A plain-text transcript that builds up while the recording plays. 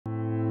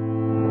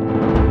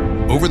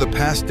Over the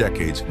past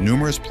decades,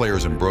 numerous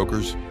players and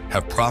brokers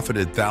have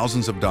profited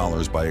thousands of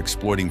dollars by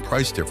exploiting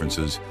price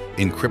differences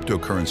in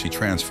cryptocurrency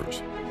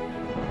transfers.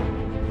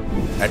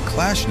 At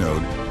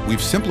ClashNode,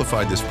 we've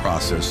simplified this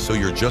process so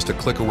you're just a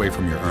click away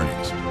from your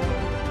earnings.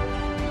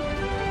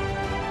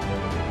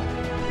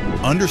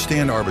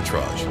 Understand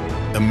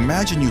arbitrage.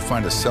 Imagine you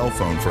find a cell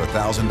phone for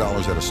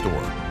 $1,000 at a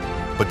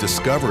store, but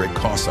discover it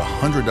costs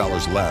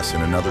 $100 less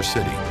in another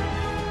city.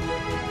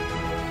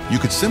 You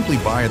could simply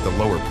buy at the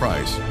lower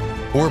price,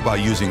 or by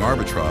using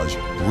arbitrage,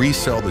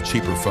 resell the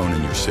cheaper phone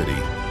in your city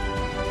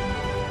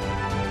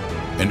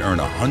and earn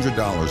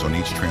 $100 on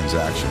each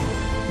transaction,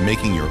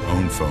 making your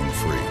own phone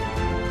free.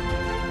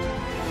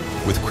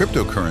 With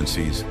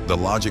cryptocurrencies, the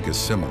logic is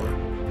similar.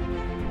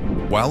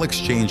 While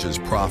exchanges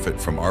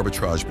profit from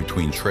arbitrage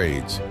between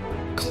trades,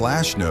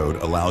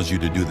 ClashNode allows you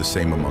to do the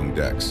same among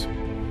DEXs.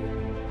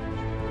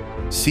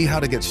 See how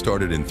to get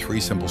started in 3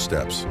 simple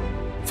steps.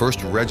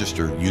 First,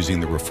 register using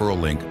the referral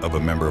link of a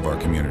member of our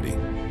community.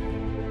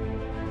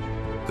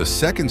 The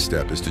second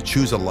step is to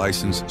choose a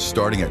license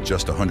starting at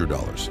just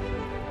 $100.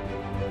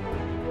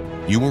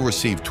 You will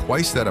receive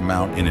twice that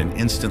amount in an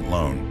instant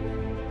loan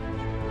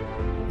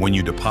when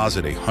you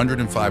deposit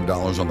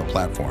 $105 on the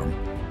platform,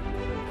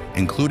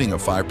 including a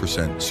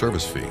 5%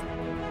 service fee.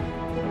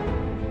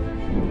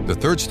 The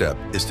third step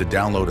is to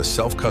download a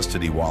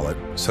self-custody wallet,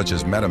 such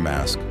as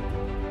MetaMask,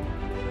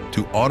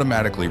 to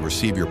automatically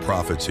receive your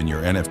profits in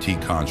your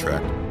NFT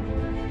contract,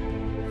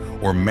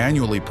 or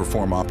manually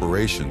perform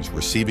operations,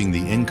 receiving the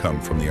income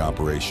from the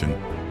operation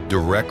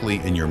directly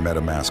in your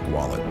MetaMask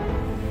wallet.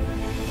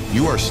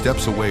 You are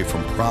steps away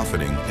from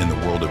profiting in the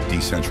world of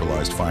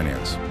decentralized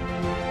finance.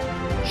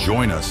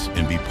 Join us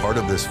and be part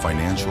of this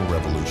financial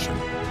revolution.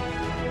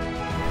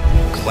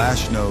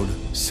 ClashNode,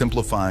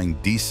 simplifying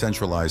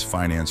decentralized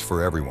finance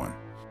for everyone.